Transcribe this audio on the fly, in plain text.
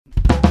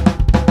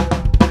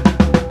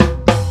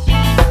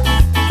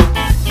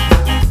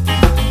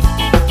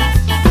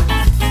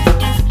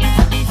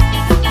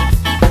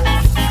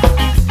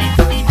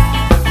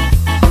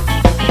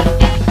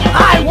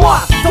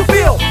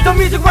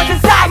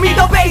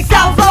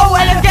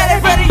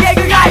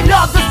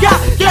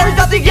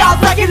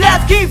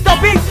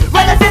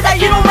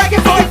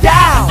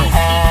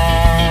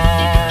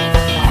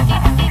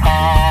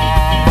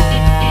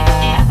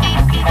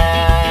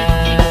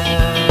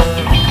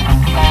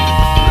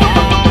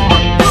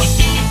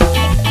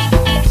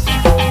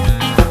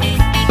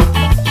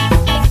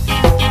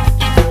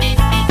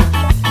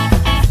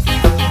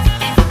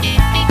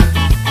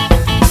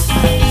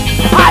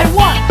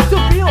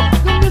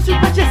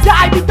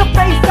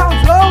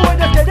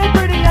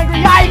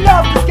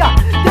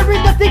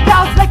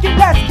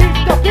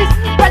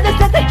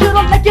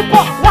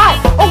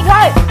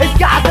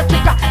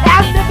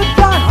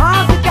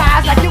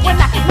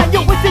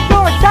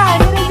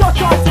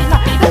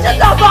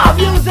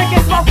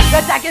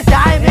'cause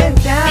I'm in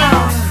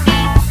town.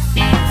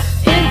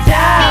 In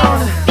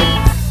town.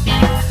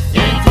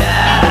 In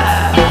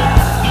town.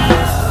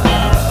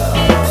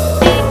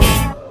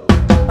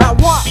 I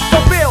want the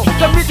feel,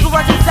 the music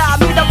runs inside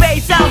me, the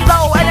bass sounds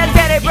low, and I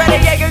get it, Brady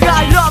Yeager,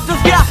 I love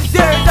this guy.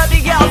 There's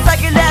nothing else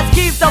like it, let's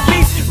keep the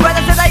beat. When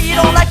I say that you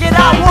don't like it,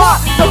 I want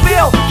the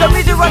feel, the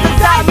music runs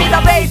inside me,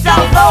 the bass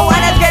sounds low,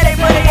 and I get it,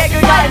 Brady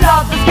Yeager, I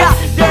love this guy.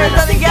 There's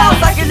nothing else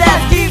like it,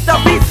 let's keep the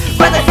beat.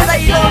 When I say that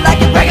you don't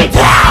like it, break it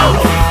down.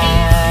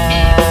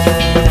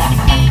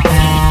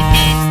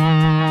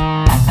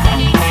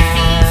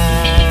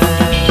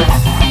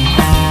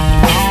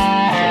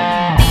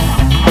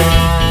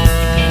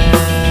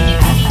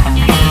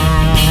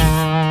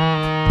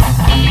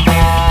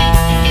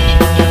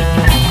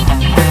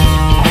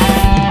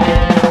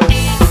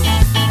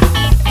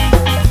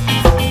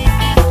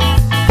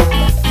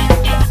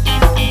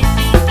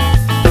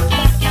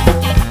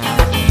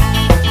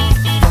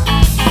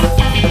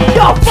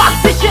 Yo, fuck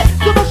this shit!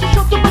 Too much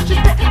show, too much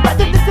spit.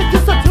 Rather listen to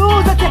some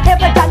tunes than to hear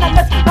my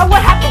dynamics. Now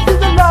what happened to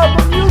the love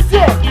of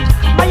music?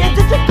 My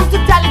attention to the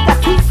talent that's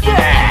too sick.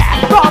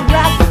 From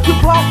rap to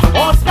pop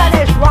or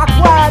Spanish rock,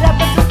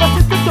 whatever to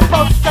persistent to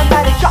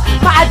post-traumatic shock.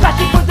 My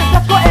passion for this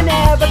stuff and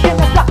never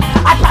gonna stop.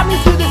 I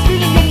promise you this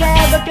feeling you're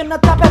never gonna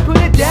stop. I put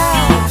it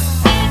down.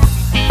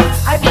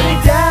 I put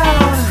it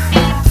down.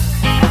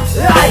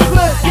 I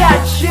put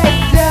that shit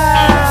down.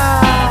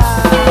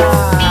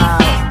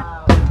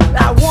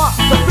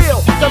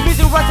 The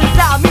music runs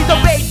inside me, the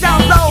bass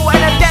sounds low,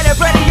 and I'm dead and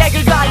Brady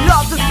Yeager, I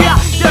love this guy.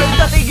 There's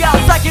nothing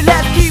else like it,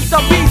 let's keep the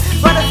beat.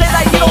 When I say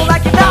that you don't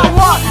like it, I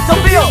want to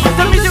feel.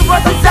 The music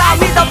runs inside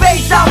me, the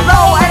bass sounds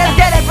low, and I'm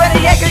dead and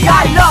Brady Yeager,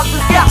 I love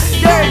this guy.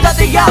 There's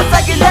nothing else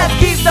like it, let's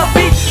keep the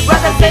beat. When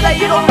I say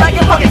that you don't like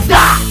it, fucking stop.